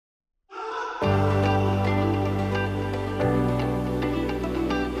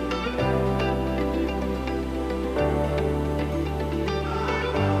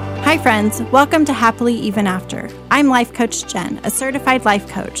Hi, friends. Welcome to Happily Even After. I'm Life Coach Jen, a certified life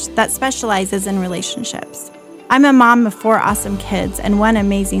coach that specializes in relationships. I'm a mom of 4 awesome kids and 1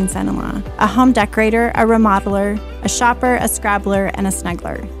 amazing son-in-law, a home decorator, a remodeler, a shopper, a scrabbler, and a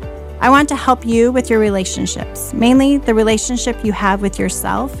snuggler. I want to help you with your relationships, mainly the relationship you have with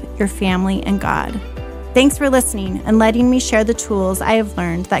yourself, your family, and God. Thanks for listening and letting me share the tools I have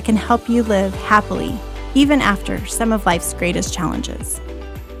learned that can help you live happily, even after some of life's greatest challenges.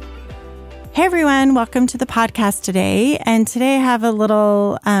 Hey everyone, welcome to the podcast today. And today I have a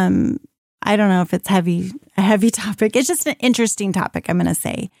little, I don't know if it's a heavy topic. It's just an interesting topic, I'm going to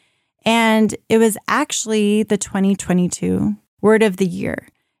say. And it was actually the 2022 word of the year,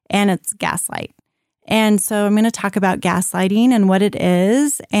 and it's gaslight. And so I'm going to talk about gaslighting and what it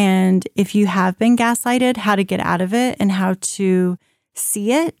is, and if you have been gaslighted, how to get out of it and how to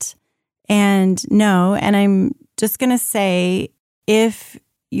see it and know. And I'm just going to say, if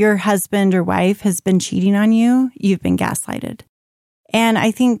your husband or wife has been cheating on you, you've been gaslighted. And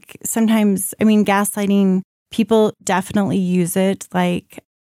I think sometimes, gaslighting, people definitely use it like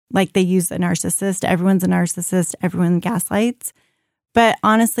they use a narcissist. Everyone's a narcissist. Everyone gaslights. But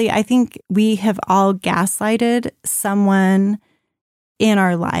honestly, I think we have all gaslighted someone in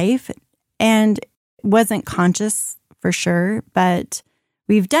our life and wasn't conscious for sure, but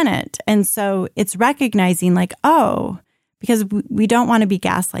we've done it. And so it's recognizing because we don't want to be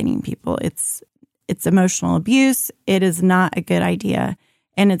gaslighting people. It's emotional abuse. It is not a good idea,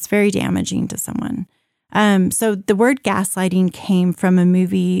 and it's very damaging to someone. So the word gaslighting came from a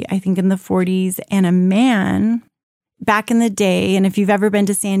movie, I think in the 40s, and a man back in the day, and if you've ever been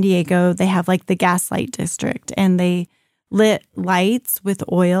to San Diego, they have like the Gaslight District, and they lit lights with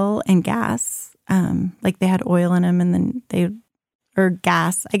oil and gas. Like they had oil in them, and then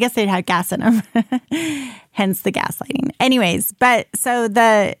gas. I guess they'd had gas in them, hence the gaslighting. Anyways, but so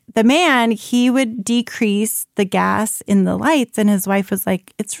the man, he would decrease the gas in the lights, and his wife was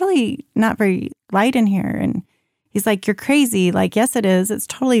like, "It's really not very light in here." And he's like, "You're crazy." Like, "Yes, it is. It's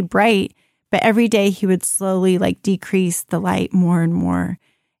totally bright." But every day he would slowly decrease the light more and more.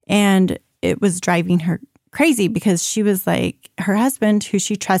 And it was driving her crazy because she was like, her husband, who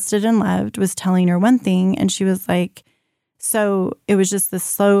she trusted and loved, was telling her one thing, and she was like, so it was just this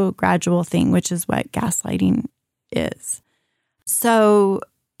slow, gradual thing, which is what gaslighting is. So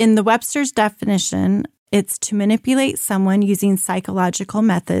in the Webster's definition, it's to manipulate someone using psychological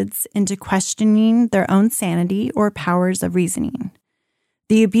methods into questioning their own sanity or powers of reasoning.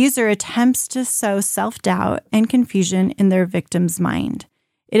 The abuser attempts to sow self-doubt and confusion in their victim's mind.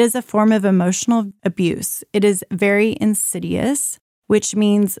 It is a form of emotional abuse. It is very insidious, which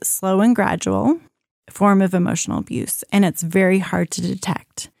means slow and gradual form of emotional abuse, and it's very hard to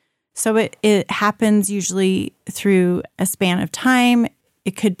detect. So it happens usually through a span of time.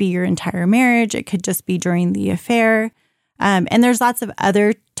 It could be your entire marriage. It could just be during the affair. And there's lots of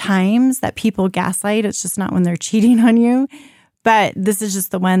other times that people gaslight. It's just not when they're cheating on you. But this is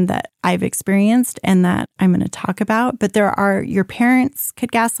just the one that I've experienced and that I'm going to talk about. But your parents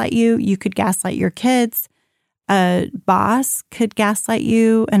could gaslight you. You could gaslight your kids. A boss could gaslight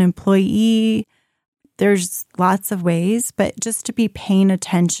you, an employee. There's lots of ways, but just to be paying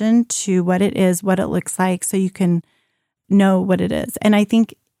attention to what it is, what it looks like, so you can know what it is. And I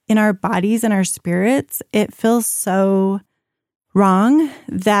think in our bodies and our spirits, it feels so wrong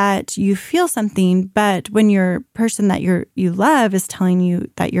that you feel something, but when your person that you love is telling you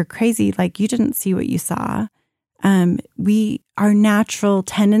that you're crazy, like you didn't see what you saw, our natural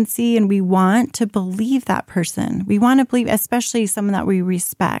tendency, and we want to believe that person. We want to believe, especially someone that we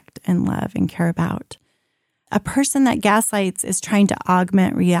respect and love and care about. A person that gaslights is trying to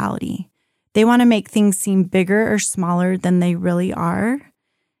augment reality. They want to make things seem bigger or smaller than they really are.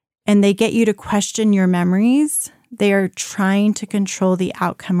 And they get you to question your memories. They are trying to control the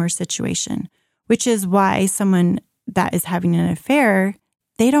outcome or situation, which is why someone that is having an affair,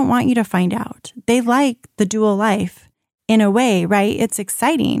 they don't want you to find out. They like the dual life in a way, right? It's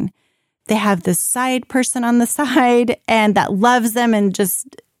exciting. They have this side person on the side and that loves them and just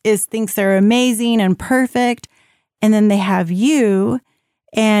thinks they're amazing and perfect. And then they have you,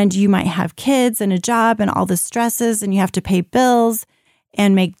 and you might have kids and a job and all the stresses, and you have to pay bills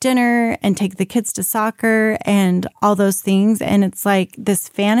and make dinner and take the kids to soccer and all those things. And it's like this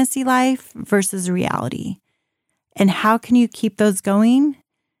fantasy life versus reality. And how can you keep those going?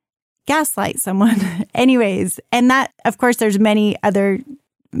 Gaslight someone. Anyways, and that, of course, there's many other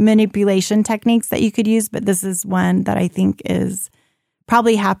manipulation techniques that you could use, but this is one that I think is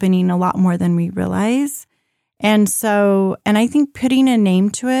probably happening a lot more than we realize. And I think putting a name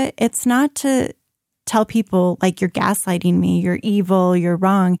to it, it's not to tell people like, you're gaslighting me, you're evil, you're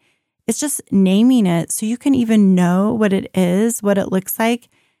wrong. It's just naming it so you can even know what it is, what it looks like.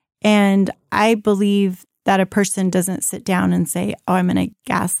 And I believe that a person doesn't sit down and say, oh, I'm going to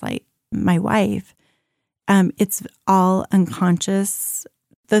gaslight my wife. It's all unconscious.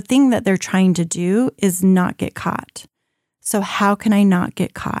 The thing that they're trying to do is not get caught. So how can I not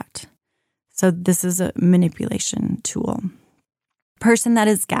get caught? So this is a manipulation tool. Person that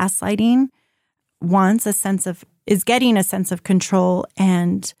is gaslighting is getting a sense of control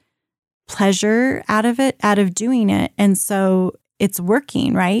and pleasure out of doing it. And so it's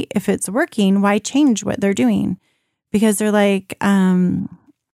working, right? If it's working, why change what they're doing? Because they're like,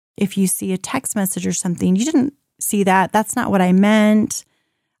 if you see a text message or something, you didn't see that. That's not what I meant.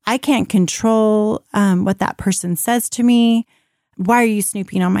 I can't control what that person says to me. Why are you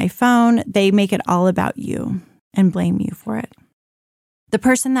snooping on my phone? They make it all about you and blame you for it. The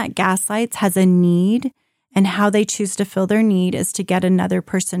person that gaslights has a need, and how they choose to fill their need is to get another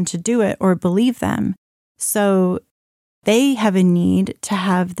person to do it or believe them. So they have a need to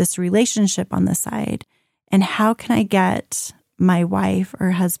have this relationship on the side. And how can I get my wife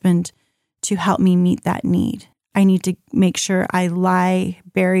or husband to help me meet that need? I need to make sure I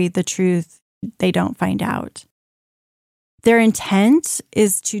bury the truth, they don't find out. Their intent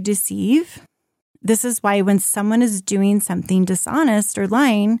is to deceive. This is why when someone is doing something dishonest or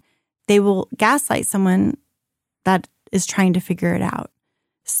lying, they will gaslight someone that is trying to figure it out.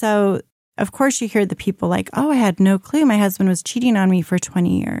 So, of course, you hear the people like, oh, I had no clue my husband was cheating on me for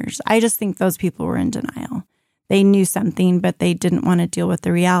 20 years. I just think those people were in denial. They knew something, but they didn't want to deal with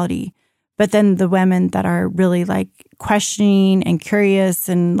the reality. But then the women that are really like questioning and curious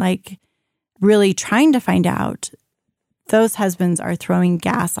and like really trying to find out, those husbands are throwing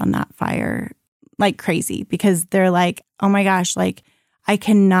gas on that fire like crazy because they're like, oh my gosh, like I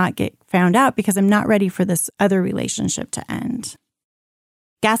cannot get found out because I'm not ready for this other relationship to end.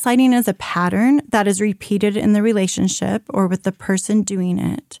 Gaslighting is a pattern that is repeated in the relationship or with the person doing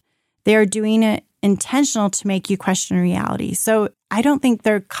it. They are doing it intentional to make you question reality. So I don't think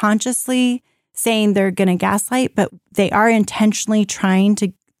they're consciously saying they're going to gaslight, but they are intentionally trying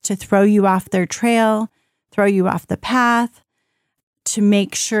to throw you off their trail, throw you off the path to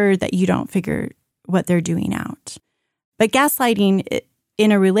make sure that you don't figure what they're doing out. But gaslighting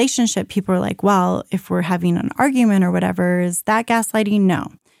in a relationship, people are like, well, if we're having an argument or whatever, is that gaslighting?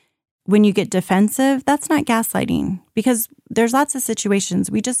 No. When you get defensive, that's not gaslighting because there's lots of situations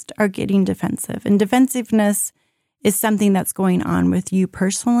we just are getting defensive. And defensiveness is something that's going on with you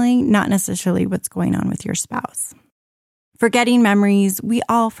personally, not necessarily what's going on with your spouse. Forgetting memories, we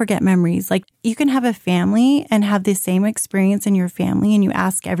all forget memories. Like you can have a family and have the same experience in your family and you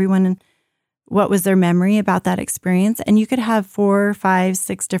ask everyone what was their memory about that experience. And you could have 4, 5,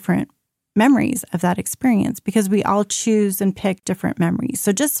 6 different memories of that experience because we all choose and pick different memories.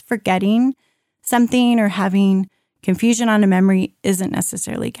 So just forgetting something or having confusion on a memory isn't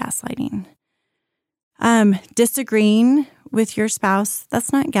necessarily gaslighting. Disagreeing with your spouse,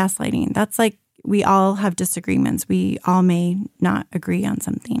 that's not gaslighting. That's like we all have disagreements. We all may not agree on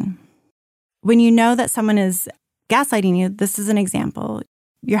something. When you know that someone is gaslighting you, this is an example.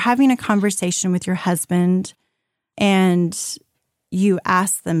 You're having a conversation with your husband and you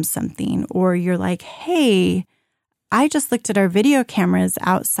ask them something, or you're like, hey, I just looked at our video cameras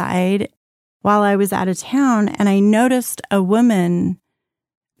outside while I was out of town and I noticed a woman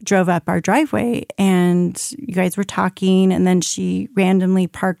drove up our driveway and you guys were talking and then she randomly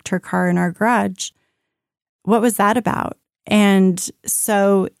parked her car in our garage. What was that about? And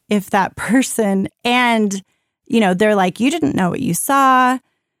so if that person they're like, you didn't know what you saw.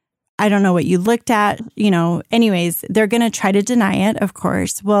 I don't know what you looked at, anyways, they're going to try to deny it, of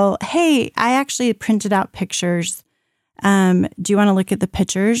course. Well, hey, I actually printed out pictures. Do you want to look at the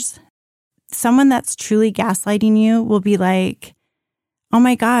pictures? Someone that's truly gaslighting you will be like, oh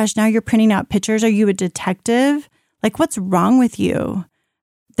my gosh, now you're printing out pictures. Are you a detective? Like, what's wrong with you?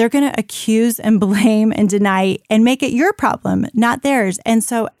 They're going to accuse and blame and deny and make it your problem, not theirs. And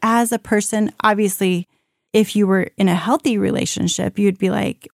so as a person, obviously, if you were in a healthy relationship, you'd be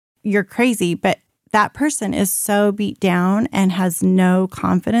like, you're crazy. But that person is so beat down and has no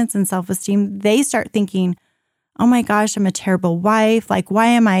confidence and self-esteem. They start thinking, oh my gosh, I'm a terrible wife. Like, why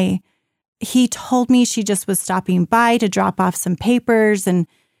am I? He told me she just was stopping by to drop off some papers and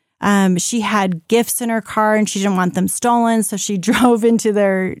she had gifts in her car and she didn't want them stolen. So she drove into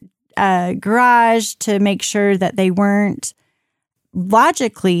their garage to make sure that they weren't.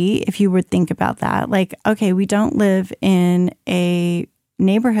 Logically, if you would think about that, like, okay, we don't live in a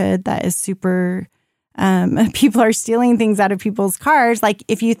neighborhood that is super, people are stealing things out of people's cars. Like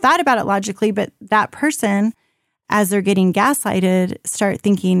if you thought about it logically, but that person as they're getting gaslighted, start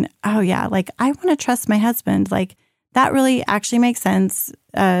thinking, oh yeah, like I want to trust my husband. Like that really actually makes sense.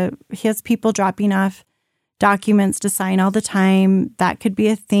 He has people dropping off documents to sign all the time. That could be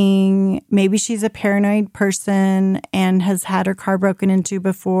a thing. Maybe she's a paranoid person and has had her car broken into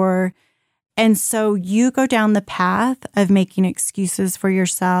before. And so you go down the path of making excuses for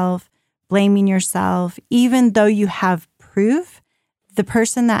yourself, blaming yourself, even though you have proof. The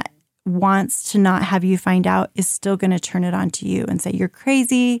person that wants to not have you find out is still going to turn it on to you and say, you're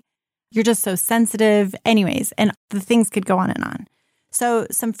crazy. You're just so sensitive. Anyways, and the things could go on and on. So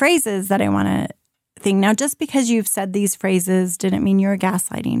some phrases that I want to think. Now, just because you've said these phrases didn't mean you're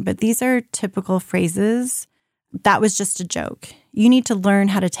gaslighting, but these are typical phrases. That was just a joke. You need to learn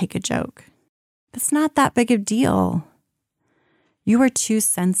how to take a joke. It's not that big of a deal. You are too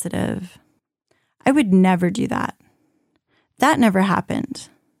sensitive. I would never do that. That never happened.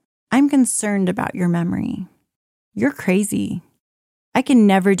 I'm concerned about your memory. You're crazy. I can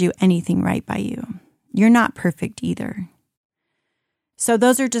never do anything right by you. You're not perfect either. So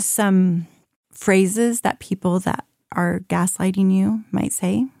those are just some phrases that people that are gaslighting you might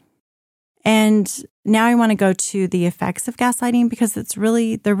say. And now I want to go to the effects of gaslighting because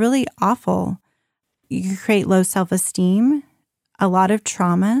they're really awful. You create low self-esteem, a lot of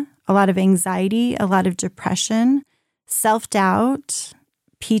trauma, a lot of anxiety, a lot of depression, self-doubt,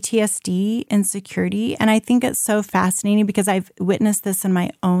 PTSD, insecurity. And I think it's so fascinating because I've witnessed this in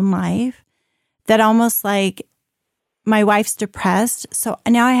my own life that almost like my wife's depressed. So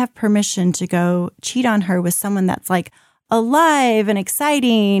now I have permission to go cheat on her with someone that's like alive and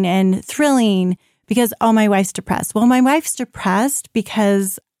exciting and thrilling because, oh, my wife's depressed. Well, my wife's depressed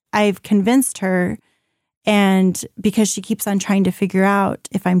because I've convinced her and because she keeps on trying to figure out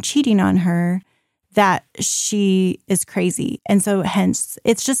if I'm cheating on her that she is crazy. And so hence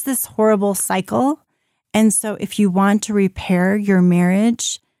it's just this horrible cycle. And so if you want to repair your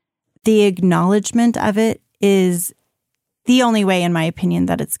marriage, the acknowledgement of it is the only way, in my opinion,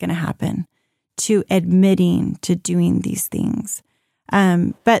 that it's going to happen, to admitting to doing these things.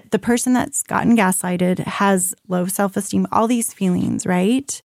 But the person that's gotten gaslighted has low self-esteem, all these feelings,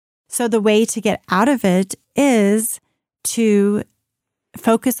 right? So the way to get out of it is to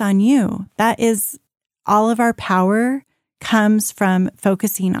focus on you. That is all of our power comes from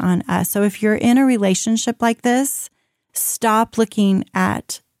focusing on us. So if you're in a relationship like this, stop looking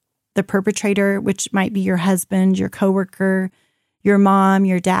at the perpetrator, which might be your husband, your coworker, your mom,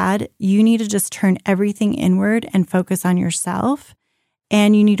 your dad. You need to just turn everything inward and focus on yourself.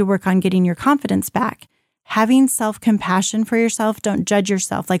 And you need to work on getting your confidence back. Having self-compassion for yourself. Don't judge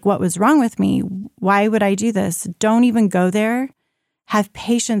yourself. Like, what was wrong with me? Why would I do this? Don't even go there. Have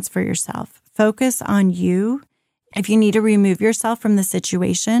patience for yourself. Focus on you. If you need to remove yourself from the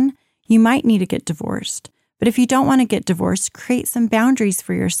situation, you might need to get divorced. But if you don't want to get divorced, create some boundaries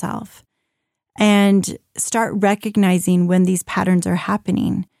for yourself and start recognizing when these patterns are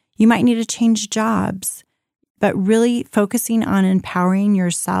happening. You might need to change jobs, but really focusing on empowering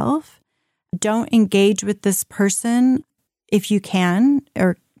yourself. Don't engage with this person if you can,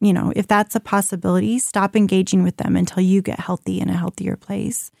 or, if that's a possibility, stop engaging with them until you get healthy in a healthier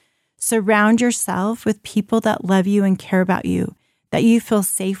place. Surround yourself with people that love you and care about you, that you feel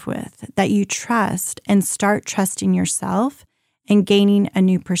safe with, that you trust, and start trusting yourself and gaining a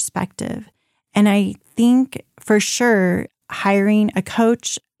new perspective. And I think for sure, hiring a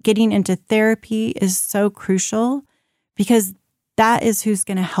coach, getting into therapy is so crucial because that is who's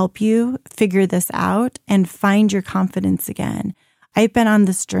going to help you figure this out and find your confidence again. I've been on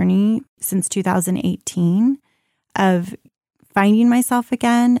this journey since 2018 of finding myself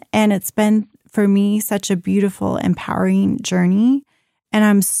again, and it's been for me such a beautiful, empowering journey. And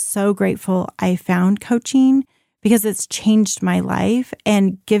I'm so grateful I found coaching because it's changed my life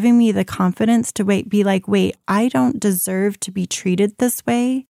and giving me the confidence to be like, wait, I don't deserve to be treated this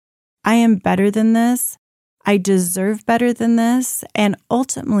way. I am better than this. I deserve better than this. And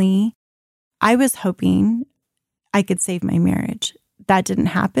ultimately, I was hoping I could save my marriage. That didn't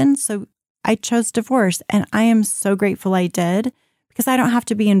happen. So I chose divorce. And I am so grateful I did because I don't have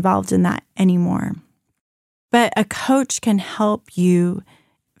to be involved in that anymore. But a coach can help you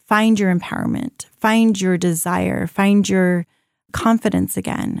find your empowerment, find your desire, find your confidence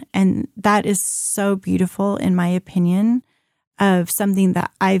again. And that is so beautiful, in my opinion, of something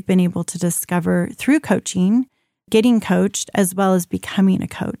that I've been able to discover through coaching, getting coached, as well as becoming a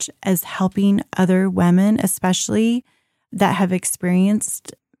coach, as helping other women, especially that have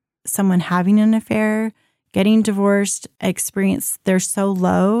experienced someone having an affair, getting divorced, they're so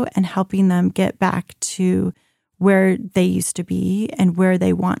low, and helping them get back to where they used to be and where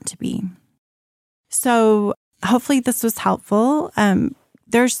they want to be. So hopefully this was helpful.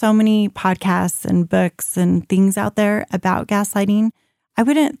 There's so many podcasts and books and things out there about gaslighting. I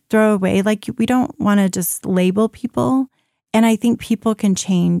wouldn't throw away, like, we don't want to just label people. And I think people can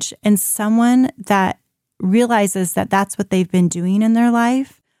change. And someone that realizes that that's what they've been doing in their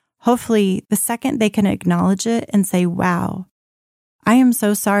life, hopefully the second they can acknowledge it and say, wow, I am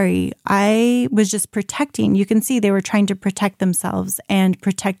so sorry. I was just protecting. You can see they were trying to protect themselves and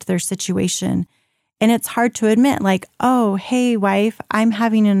protect their situation. And it's hard to admit, like, oh, hey, wife, I'm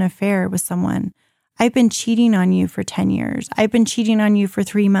having an affair with someone. I've been cheating on you for 10 years. I've been cheating on you for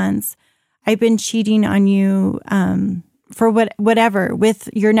 3 months. I've been cheating on you for whatever, with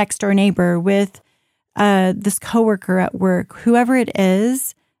your next door neighbor, with this coworker at work, whoever it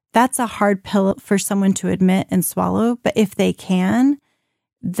is. That's a hard pill for someone to admit and swallow. But if they can,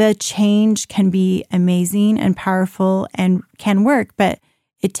 the change can be amazing and powerful and can work. But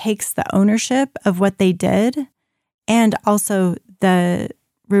it takes the ownership of what they did and also the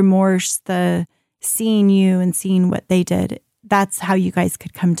remorse, the seeing you and seeing what they did. That's how you guys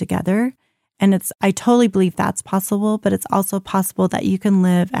could come together. And I totally believe that's possible, but it's also possible that you can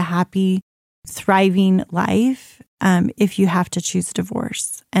live a happy, thriving life if you have to choose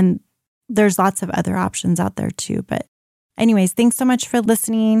divorce. And there's lots of other options out there too. But anyways, thanks so much for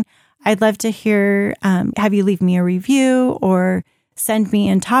listening. I'd love to hear, have you leave me a review or send me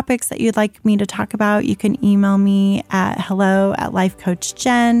in topics that you'd like me to talk about. You can email me at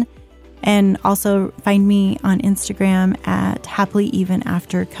hello@lifecoachjen, and also find me on Instagram at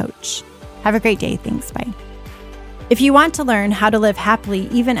happilyevenaftercoach. Have a great day. Thanks. Bye. If you want to learn how to live happily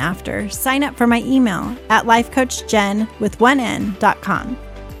even after, sign up for my email at lifecoachjen.com.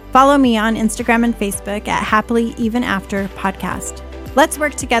 Follow me on Instagram and Facebook at Happily Even After Podcast. Let's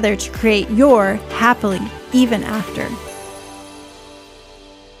work together to create your happily even after.